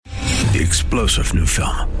The explosive new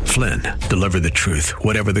film, Flynn, Deliver the Truth,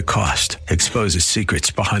 Whatever the Cost, exposes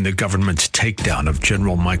secrets behind the government's takedown of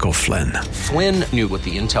General Michael Flynn. Flynn knew what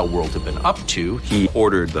the intel world had been up to. He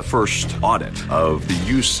ordered the first audit of the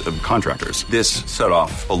use of contractors. This set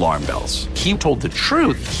off alarm bells. He told the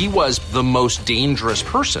truth. He was the most dangerous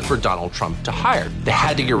person for Donald Trump to hire. They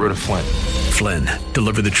had to get rid of Flynn. Flynn,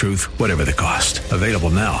 Deliver the Truth, Whatever the Cost. Available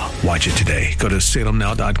now. Watch it today. Go to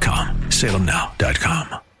salemnow.com.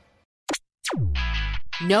 salemnow.com.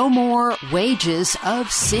 No more wages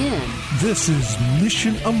of sin. This is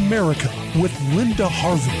Mission America with Linda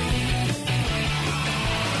Harvey.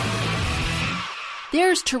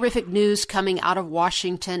 There's terrific news coming out of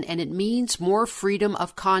Washington, and it means more freedom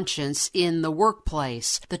of conscience in the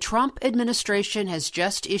workplace. The Trump administration has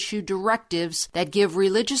just issued directives that give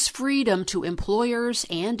religious freedom to employers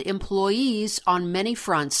and employees on many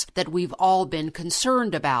fronts that we've all been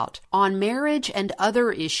concerned about. On marriage and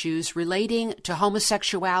other issues relating to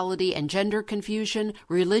homosexuality and gender confusion,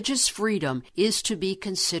 religious freedom is to be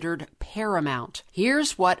considered paramount.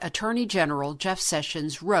 Here's what Attorney General Jeff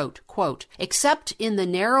Sessions wrote, quote, "Except in the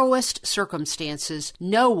narrowest circumstances,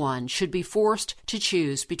 no one should be forced to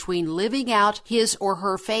choose between living out his or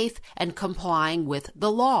her faith and complying with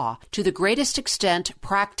the law. To the greatest extent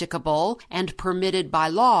practicable and permitted by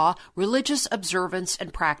law, religious observance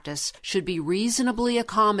and practice should be reasonably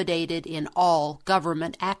accommodated in all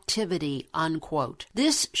government activity," unquote.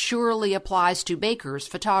 This surely applies to bakers,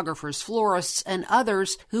 photographers, florists, and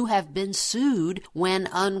others who have been sued when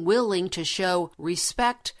unwilling to show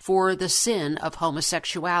respect for the sin of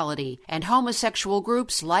homosexuality. And homosexual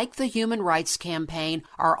groups like the Human Rights Campaign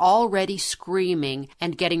are already screaming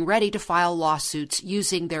and getting ready to file lawsuits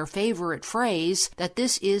using their favorite phrase that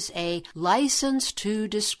this is a license to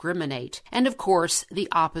discriminate. And of course, the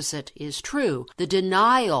opposite is true. The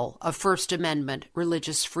denial of First Amendment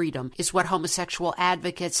religious freedom is what homosexual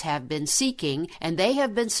advocates have been seeking, and they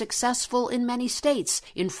have been successful in many states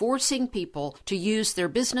in forcing people to use their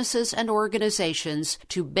businesses and organizations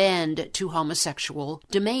to bend to homosexual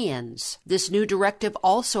demands. This new directive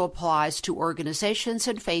also applies to organizations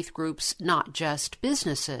and faith groups, not just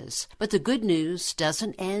businesses. But the good news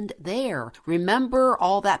doesn't end there. Remember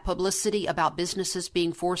all that publicity about businesses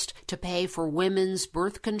being forced to pay for women's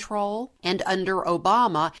birth control? And under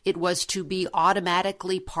Obama, it was to be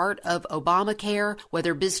automatically part of Obamacare,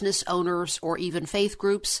 whether business owners or even faith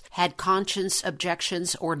groups had conscience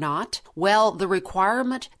objections or not. Well, the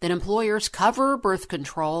requirement that employers cover birth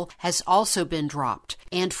control has also been dropped,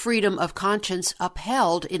 and freedom of conscience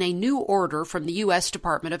upheld in a new order from the U.S.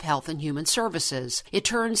 Department of Health and Human Services. It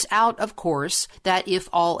turns out, of course, that if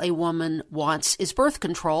all a woman wants is birth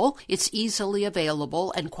control, it's easily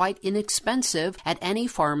available and quite inexpensive at any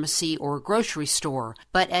pharmacy or grocery store.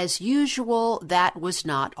 But as usual, that was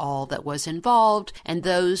not all that was involved, and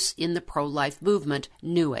those in the pro-life movement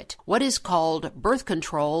knew it. What is called birth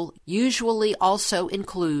control usually also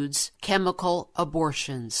includes chemical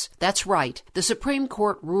abortions. That's right. The Supreme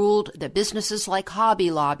Court ruled that businesses like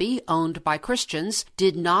Hobby Lobby, owned by Christians,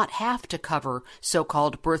 did not have to cover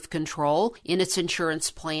so-called birth control in its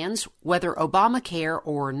insurance plans, whether Obamacare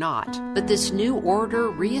or not. But this new order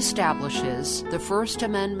reestablishes the First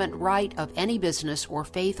Amendment right of any business or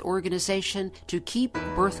faith organization to keep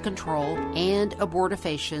birth control and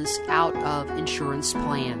abortifacients out of insurance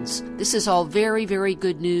plans. This is all very, very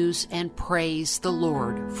good news, and praise the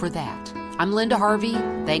Lord for that. I'm Linda Harvey.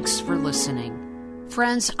 Thanks for listening.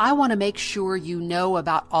 Friends, I want to make sure you know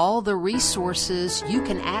about all the resources you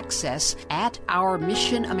can access at our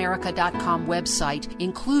missionamerica.com website,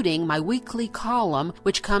 including my weekly column,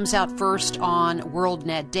 which comes out first on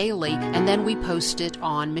WorldNet Daily, and then we post it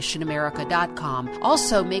on missionamerica.com.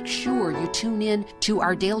 Also, make sure you tune in to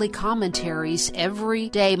our daily commentaries every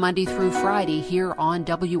day, Monday through Friday, here on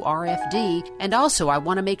WRFD. And also, I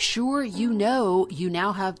want to make sure you know you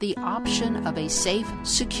now have the option of a safe,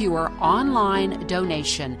 secure, online donation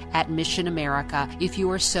at Mission America if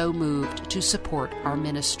you are so moved to support our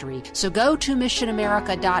ministry. So go to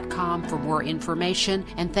missionamerica.com for more information,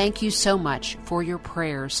 and thank you so much for your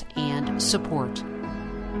prayers and support.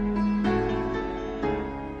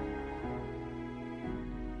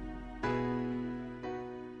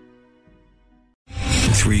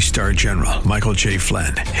 Three-star General Michael J.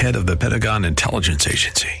 Flynn, head of the Pentagon Intelligence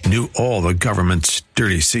Agency, knew all the government's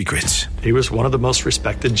dirty secrets. He was one of the most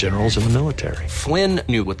respected generals in the military. Flynn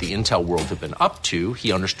knew what the intel world had been up to.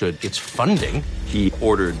 He understood its funding. He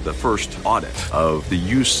ordered the first audit of the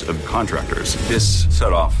use of contractors. This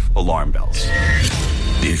set off alarm bells.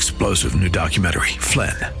 The explosive new documentary,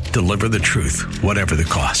 Flynn, deliver the truth, whatever the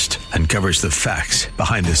cost, uncovers the facts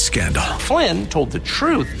behind this scandal. Flynn told the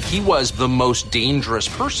truth. He was the most dangerous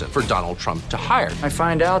person for Donald Trump to hire. I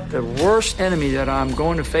find out the worst enemy that I'm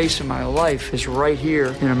going to face in my life is right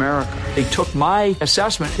here in America. They took my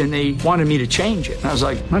assessment and they wanted me to change it. And I was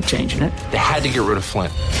like, I'm not changing it. They had to get rid of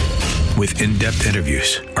Flynn. With in-depth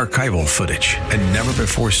interviews, archival footage, and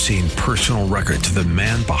never-before-seen personal records of the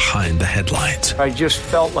man behind the headlines. I just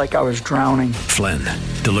felt like I was drowning. Flynn,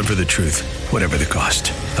 deliver the truth, whatever the cost.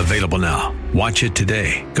 Available now. Watch it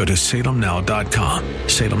today. Go to salemnow.com.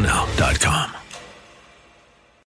 salemnow.com.